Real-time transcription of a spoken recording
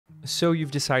So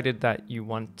you've decided that you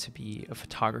want to be a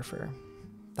photographer.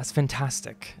 That's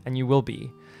fantastic, and you will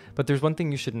be. But there's one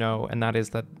thing you should know, and that is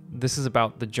that this is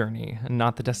about the journey and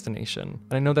not the destination.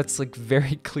 And I know that's like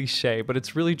very cliche, but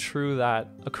it's really true that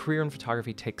a career in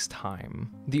photography takes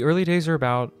time. The early days are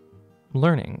about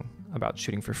learning, about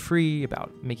shooting for free,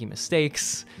 about making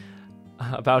mistakes,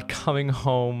 about coming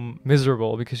home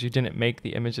miserable because you didn't make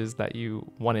the images that you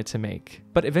wanted to make.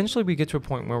 But eventually we get to a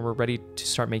point where we're ready to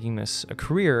start making this a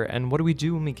career, and what do we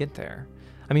do when we get there?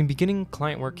 I mean, beginning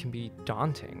client work can be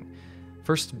daunting.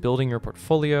 First building your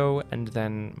portfolio and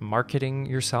then marketing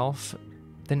yourself,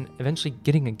 then eventually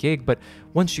getting a gig. But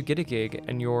once you get a gig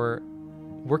and you're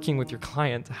working with your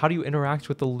client, how do you interact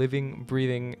with the living,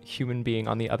 breathing human being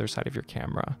on the other side of your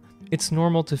camera? It's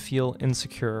normal to feel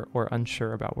insecure or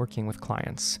unsure about working with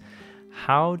clients.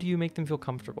 How do you make them feel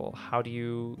comfortable? How do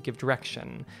you give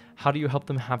direction? How do you help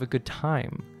them have a good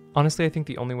time? Honestly, I think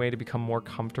the only way to become more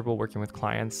comfortable working with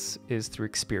clients is through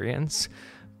experience.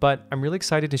 But I'm really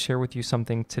excited to share with you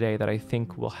something today that I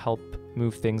think will help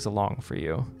move things along for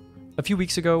you. A few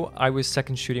weeks ago, I was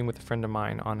second shooting with a friend of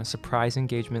mine on a surprise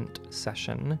engagement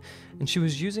session, and she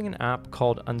was using an app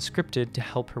called Unscripted to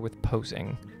help her with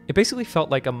posing. It basically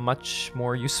felt like a much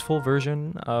more useful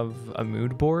version of a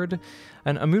mood board,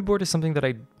 and a mood board is something that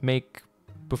I make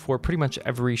before pretty much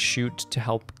every shoot to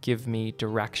help give me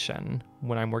direction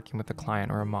when I'm working with a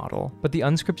client or a model. But the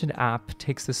Unscripted app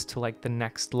takes this to like the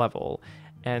next level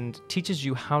and teaches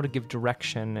you how to give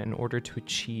direction in order to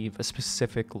achieve a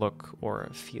specific look or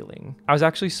feeling. I was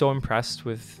actually so impressed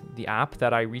with the app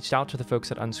that I reached out to the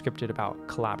folks at Unscripted about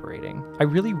collaborating. I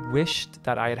really wished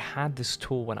that I had had this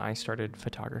tool when I started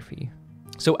photography.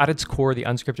 So at its core, the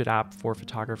Unscripted app for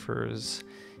photographers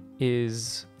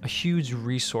is a huge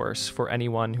resource for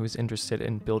anyone who is interested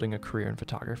in building a career in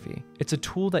photography. It's a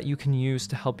tool that you can use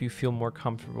to help you feel more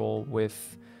comfortable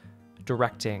with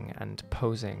directing and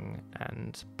posing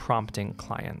and prompting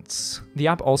clients. The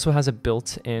app also has a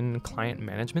built-in client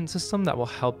management system that will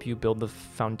help you build the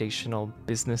foundational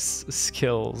business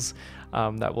skills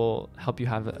that will help you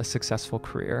have a successful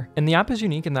career. And the app is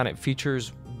unique in that it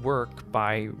features work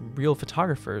by real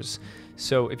photographers.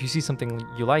 So if you see something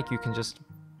you like, you can just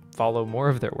follow more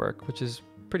of their work, which is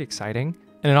pretty exciting.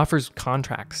 And it offers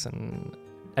contracts and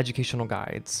educational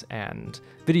guides and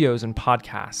videos and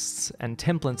podcasts and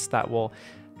templates that will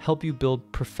help you build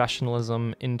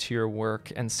professionalism into your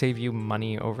work and save you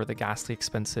money over the ghastly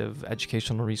expensive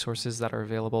educational resources that are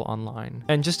available online.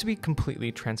 And just to be completely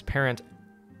transparent,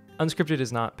 Unscripted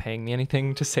is not paying me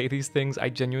anything to say these things. I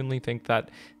genuinely think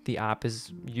that the app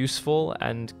is useful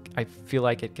and I feel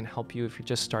like it can help you if you're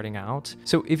just starting out.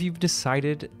 So if you've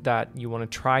decided that you want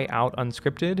to try out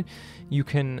Unscripted, you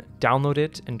can download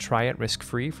it and try it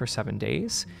risk-free for 7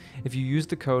 days. If you use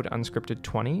the code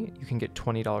Unscripted20, you can get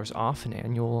 $20 off an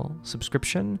annual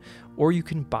subscription, or you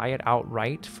can buy it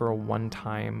outright for a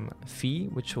one-time fee,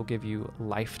 which will give you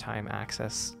lifetime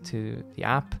access to the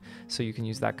app. So you can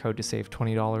use that code to save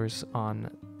 $20 on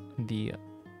the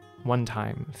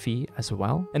one-time fee as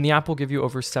well. And the app will give you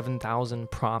over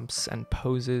 7,000 prompts and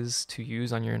poses to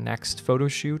use on your next photo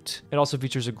shoot. It also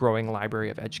features a growing library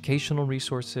of educational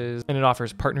resources, and it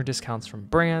offers partner discounts from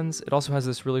brands. It also has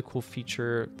this really cool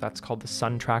feature that's called the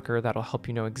Sun Tracker that'll help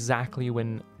you know exactly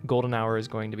when golden hour is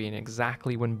going to be and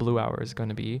exactly when blue hour is going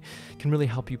to be. It can really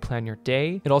help you plan your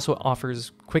day. It also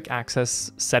offers quick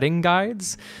access setting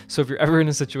guides. So if you're ever in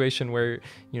a situation where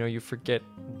you forget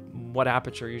what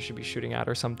aperture you should be shooting at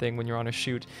or something when you're on a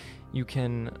shoot, you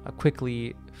can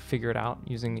quickly figure it out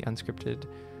using the Unscripted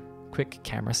quick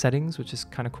camera settings, which is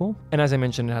kind of cool. And as I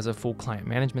mentioned, it has a full client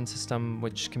management system,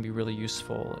 which can be really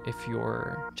useful if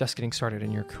you're just getting started in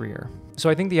your career. So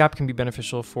I think the app can be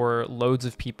beneficial for loads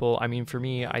of people. I mean, for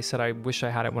me, I said I wish I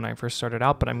had it when I first started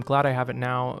out, but I'm glad I have it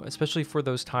now, especially for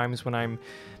those times when I'm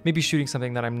maybe shooting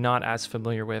something that I'm not as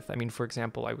familiar with. I mean, for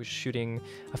example, I was shooting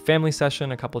a family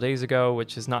session a couple days ago,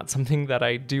 which is not something that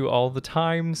I do all the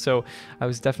time. So I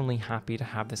was definitely happy to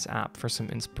have this app for some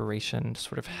inspiration to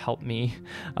sort of help me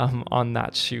on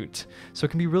that shoot. So it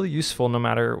can be really useful no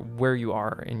matter where you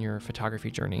are in your photography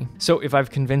journey. So if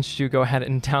I've convinced you, go ahead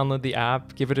and download the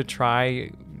app, give it a try,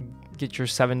 get your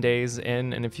 7 days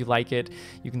in, and if you like it,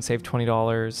 you can save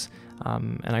 $20.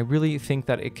 And I really think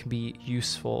that it can be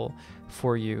useful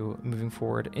for you moving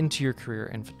forward into your career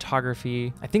in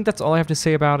photography. I think that's all I have to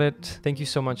say about it. Thank you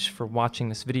so much for watching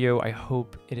this video. I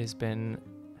hope it has been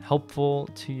helpful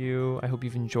to you. I hope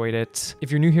you've enjoyed it.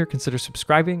 If you're new here, consider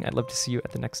subscribing. I'd love to see you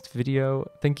at the next video.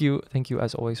 Thank you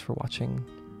as always for watching.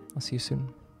 I'll see you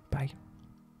soon. Bye.